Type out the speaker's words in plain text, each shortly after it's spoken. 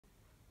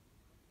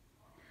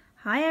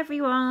Hi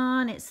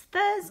everyone, it's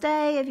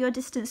Thursday of your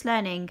distance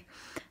learning.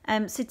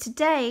 So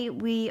today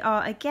we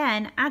are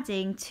again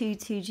adding two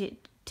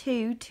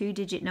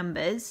two-digit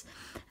numbers,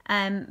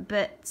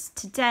 but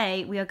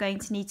today we are going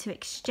to need to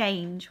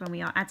exchange when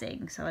we are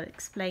adding. So I'll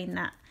explain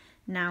that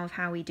now of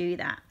how we do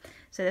that.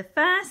 So the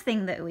first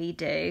thing that we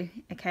do,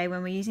 okay,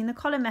 when we're using the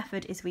column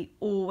method is we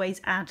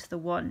always add the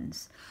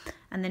ones.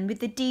 And then with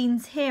the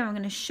Deans here, I'm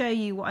going to show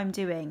you what I'm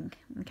doing.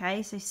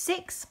 Okay, so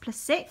 6 plus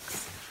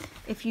 6,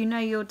 if you know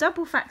your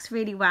double facts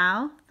really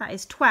well, that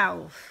is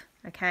 12.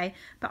 Okay,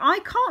 but I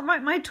can't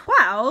write my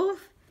 12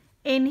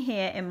 in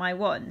here in my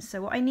ones. So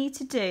what I need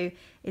to do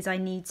is I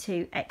need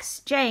to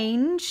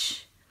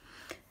exchange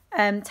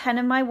 10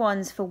 of my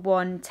ones for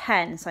 1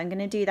 10. So I'm going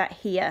to do that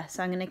here.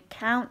 So I'm going to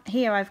count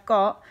here. I've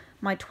got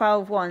my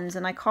 12 ones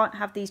and I can't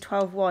have these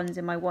 12 ones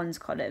in my ones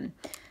column.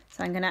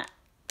 So I'm going to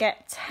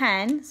get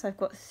 10. So I've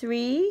got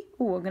 3.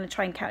 Oh, I'm going to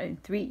try and count in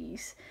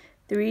threes.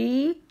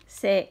 3,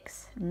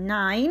 6,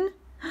 9.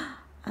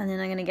 And then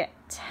I'm going to get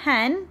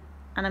 10.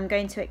 And I'm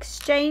going to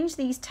exchange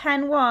these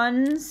 10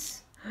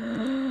 ones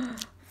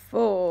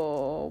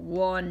for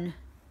 1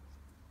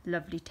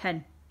 lovely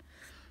 10.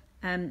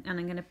 And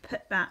I'm going to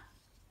put that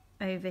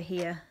over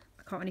here.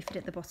 I can't really fit it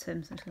at the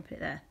bottom, so I'm just going to put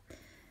it there.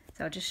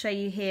 So I'll just show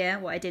you here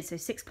what I did. So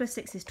 6 plus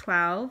 6 is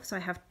 12. So I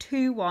have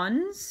 2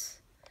 ones.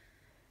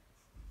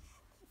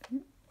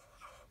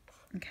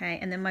 Okay,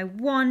 and then my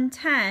 1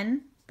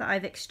 10 that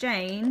I've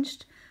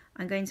exchanged,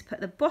 I'm going to put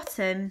the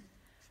bottom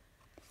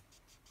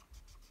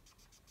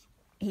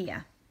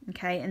here.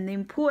 Okay, and the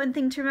important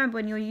thing to remember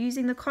when you're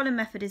using the column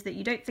method is that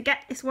you don't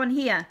forget this one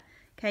here.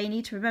 Okay, you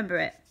need to remember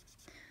it.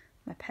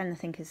 My pen, I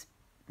think, is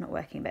not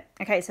working, but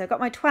okay, so I've got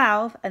my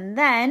 12, and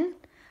then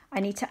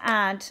I need to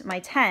add my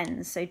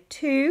 10s. So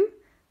 2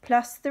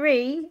 plus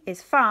 3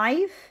 is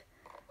 5,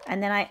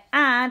 and then I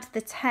add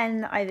the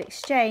 10 that I've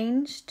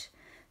exchanged.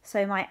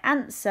 So my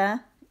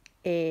answer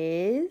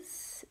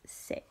is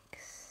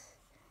 6.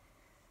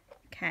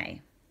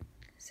 Okay,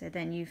 so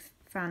then you've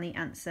found the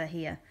answer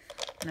here.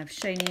 And I've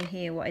shown you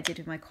here what I did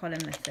with my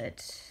column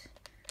method,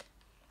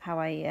 how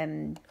I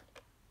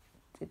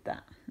did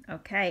that.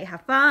 Okay,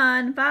 have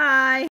fun, bye.